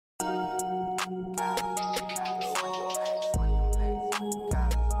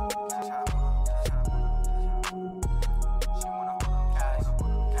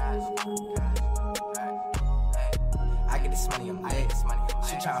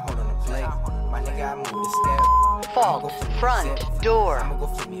She tryna hold on the plate. My nigga, I move the step. Fault front door. I'ma go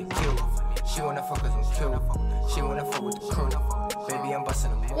flip me a cue. She wanna fuck cause I'm cute. She wanna fuck with the crew. Baby, I'm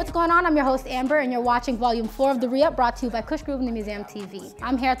busting a move. What's going on? I'm your host Amber, and you're watching Volume 4 of the Re-Up, brought to you by Kush Groove MuseumTV.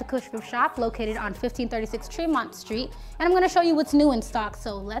 I'm here at the Kush Groove shop located on 1536 Tremont Street, and I'm gonna show you what's new in stock,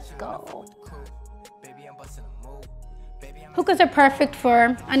 so let's go. Hookahs are perfect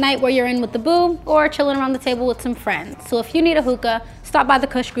for a night where you're in with the boo or chilling around the table with some friends. So if you need a hookah, stop by the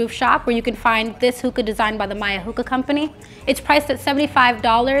Kush Groove shop where you can find this hookah designed by the Maya Hookah Company. It's priced at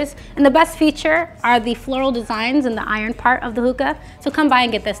 $75, and the best feature are the floral designs in the iron part of the hookah. So come by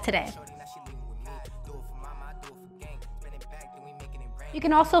and get this today. You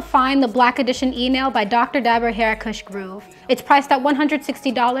can also find the Black Edition e-nail by Dr. Dabber here at Kush Groove. It's priced at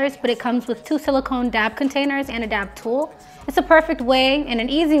 $160, but it comes with 2 silicone dab containers and a dab tool. It's a perfect way and an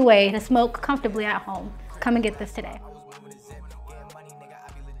easy way to smoke comfortably at home. Come and get this today.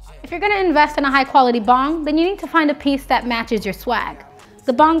 If you're gonna invest in a high quality bong, then you need to find a piece that matches your swag.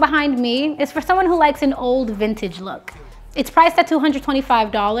 The bong behind me is for someone who likes an old vintage look. It's priced at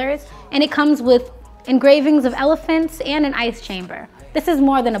 $225, and it comes with engravings of elephants and an ice chamber. This is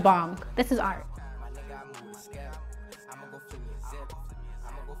more than a bong. This is art.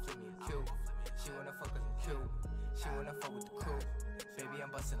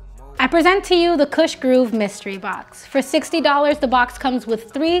 I present to you the Kush Groove Mystery Box. For $60, the box comes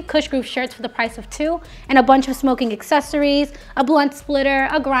with 3 Kush Groove shirts for the price of 2, and a bunch of smoking accessories, a blunt splitter,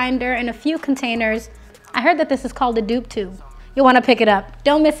 a grinder, and a few containers. I heard that this is called a dupe tube. You'll want to pick it up.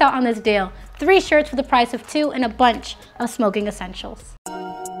 Don't miss out on this deal. 3 shirts for the price of 2 and a bunch of smoking essentials.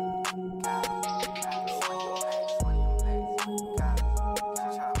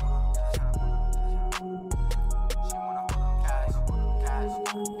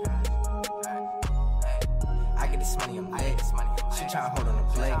 She tryna hold on the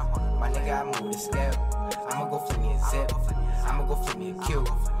plate. My nigga, I move the step. I'ma go flip me a zip. I'ma go flip me a cue.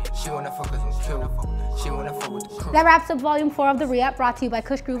 She wanna fuck cause I'm cute. She wanna fuck with the crew. That wraps up Volume 4 of the Re-Up, brought to you by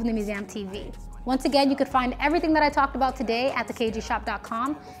Kush Groove MuseumTV. Once again, you could find everything that I talked about today at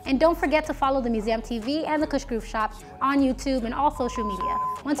thekgshop.com. And don't forget to follow the MuseumTV and the Kush Groove shop on YouTube and all social media.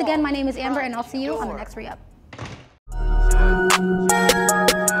 Once again, my name is Amber, and I'll see you on the next Re-Up.